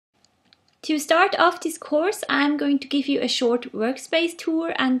To start off this course, I'm going to give you a short workspace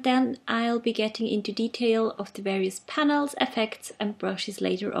tour and then I'll be getting into detail of the various panels, effects and brushes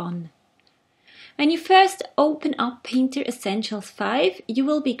later on. When you first open up Painter Essentials 5, you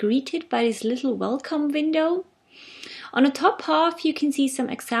will be greeted by this little welcome window. On the top half, you can see some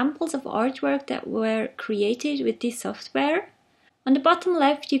examples of artwork that were created with this software. On the bottom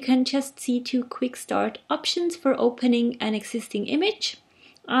left, you can just see two quick start options for opening an existing image.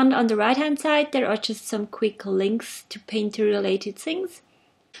 And on the right hand side there are just some quick links to Painter related things.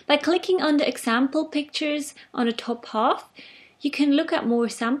 By clicking on the example pictures on the top half, you can look at more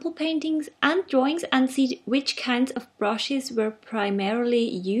sample paintings and drawings and see which kinds of brushes were primarily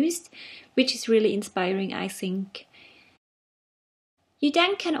used, which is really inspiring, I think. You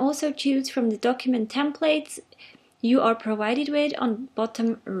then can also choose from the document templates you are provided with on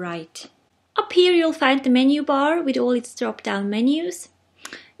bottom right. Up here you'll find the menu bar with all its drop-down menus.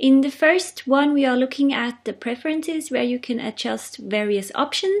 In the first one, we are looking at the preferences where you can adjust various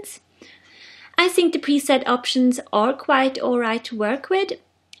options. I think the preset options are quite alright to work with.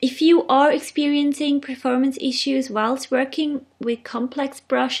 If you are experiencing performance issues whilst working with complex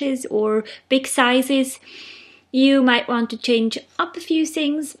brushes or big sizes, you might want to change up a few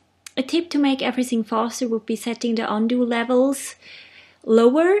things. A tip to make everything faster would be setting the undo levels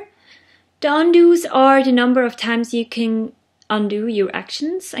lower. The undos are the number of times you can undo your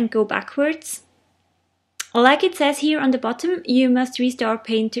actions and go backwards. Like it says here on the bottom, you must restart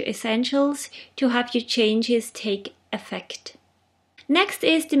Painter Essentials to have your changes take effect. Next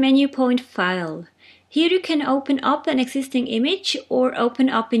is the menu point File. Here you can open up an existing image or open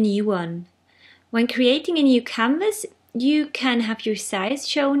up a new one. When creating a new canvas, you can have your size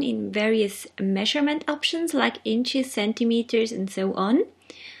shown in various measurement options like inches, centimeters and so on.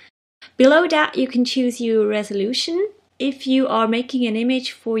 Below that you can choose your resolution. If you are making an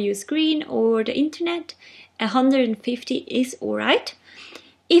image for your screen or the internet, 150 is alright.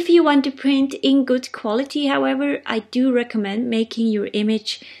 If you want to print in good quality, however, I do recommend making your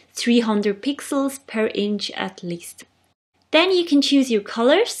image 300 pixels per inch at least. Then you can choose your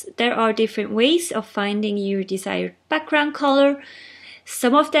colors. There are different ways of finding your desired background color,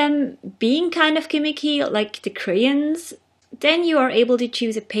 some of them being kind of gimmicky like the crayons. Then you are able to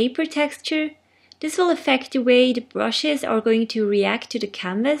choose a paper texture. This will affect the way the brushes are going to react to the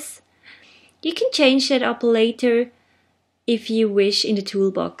canvas. You can change that up later if you wish in the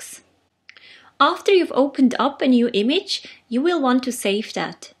toolbox. After you've opened up a new image, you will want to save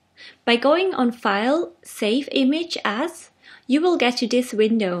that. By going on File, Save Image As, you will get to this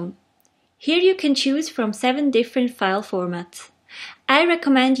window. Here you can choose from 7 different file formats. I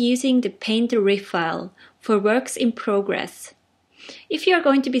recommend using the Painter RIF file for works in progress. If you are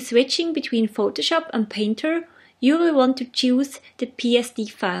going to be switching between Photoshop and Painter, you will want to choose the PSD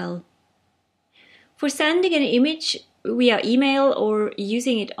file. For sending an image via email or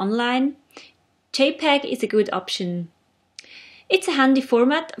using it online, JPEG is a good option. It's a handy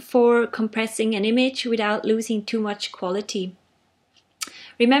format for compressing an image without losing too much quality.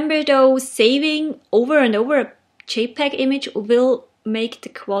 Remember though, saving over and over a JPEG image will make the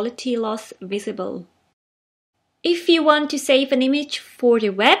quality loss visible. If you want to save an image for the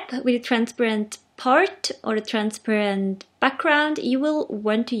web with a transparent part or a transparent background, you will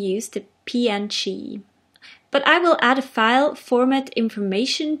want to use the PNG. But I will add a file format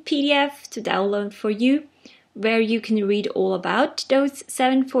information PDF to download for you, where you can read all about those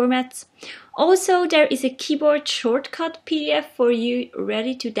 7 formats. Also, there is a keyboard shortcut PDF for you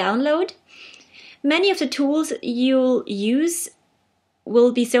ready to download. Many of the tools you'll use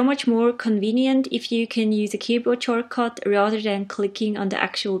will be so much more convenient if you can use a keyboard shortcut rather than clicking on the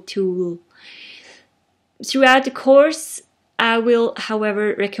actual tool. Throughout the course, I will,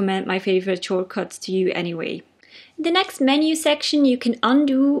 however, recommend my favorite shortcuts to you anyway. In the next menu section, you can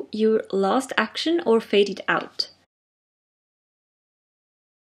undo your last action or fade it out.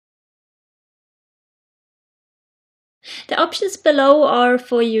 The options below are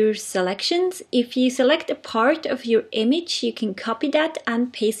for your selections. If you select a part of your image, you can copy that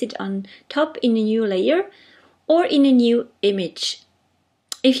and paste it on top in a new layer or in a new image.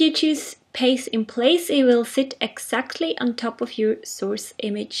 If you choose Paste in Place, it will sit exactly on top of your source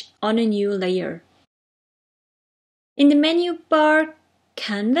image on a new layer. In the menu bar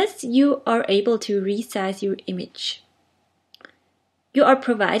Canvas, you are able to resize your image. You are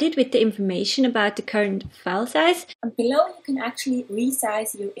provided with the information about the current file size, and below you can actually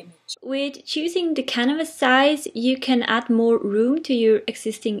resize your image. With choosing the canvas size, you can add more room to your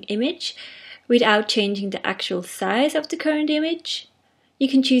existing image without changing the actual size of the current image. You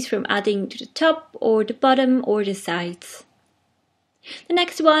can choose from adding to the top or the bottom or the sides. The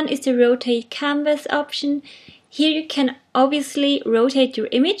next one is the rotate canvas option. Here you can obviously rotate your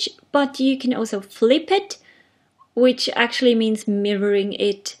image, but you can also flip it, which actually means mirroring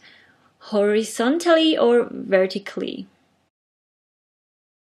it horizontally or vertically.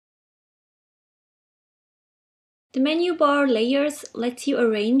 The menu bar layers lets you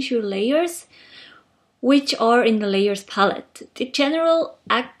arrange your layers, which are in the layers palette. The general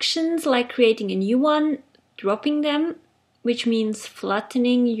actions like creating a new one, dropping them, which means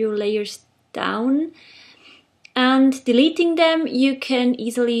flattening your layers down, and deleting them you can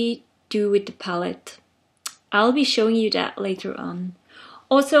easily do with the palette. I'll be showing you that later on.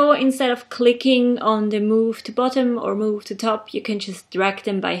 Also, instead of clicking on the move to bottom or move to top, you can just drag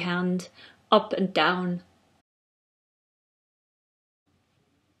them by hand up and down.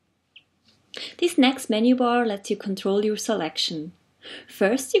 This next menu bar lets you control your selection.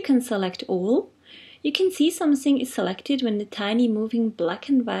 First, you can select all. You can see something is selected when the tiny moving black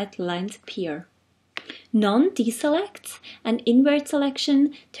and white lines appear. None deselects, and invert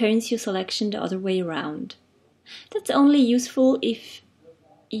selection turns your selection the other way around. That's only useful if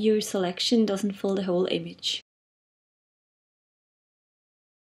your selection doesn't fill the whole image.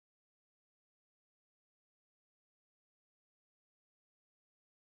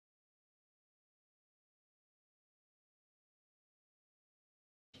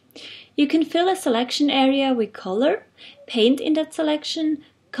 You can fill a selection area with color, paint in that selection,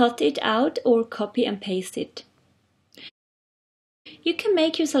 cut it out or copy and paste it. You can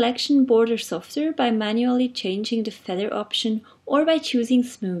make your selection border softer by manually changing the feather option or by choosing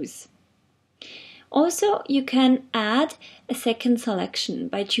smooth. Also, you can add a second selection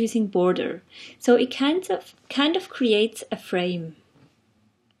by choosing border, so it kind of creates a frame.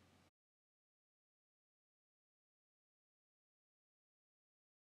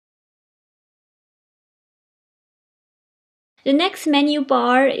 The next menu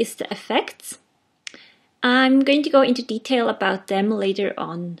bar is the effects. I'm going to go into detail about them later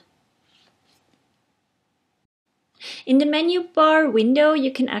on. In the menu bar window,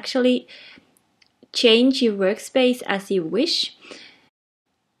 you can actually change your workspace as you wish.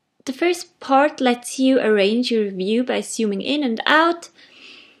 The first part lets you arrange your view by zooming in and out.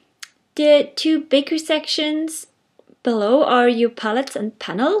 The two bigger sections below are your palettes and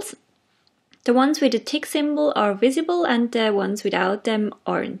panels. The ones with the tick symbol are visible and the ones without them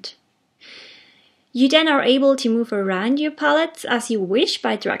aren't. You then are able to move around your palettes as you wish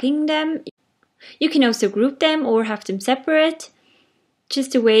by dragging them. You can also group them or have them separate,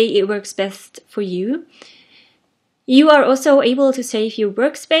 just the way it works best for you. You are also able to save your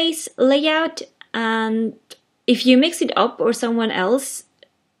workspace layout, and if you mix it up or someone else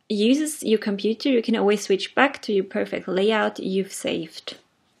uses your computer, you can always switch back to your perfect layout you've saved.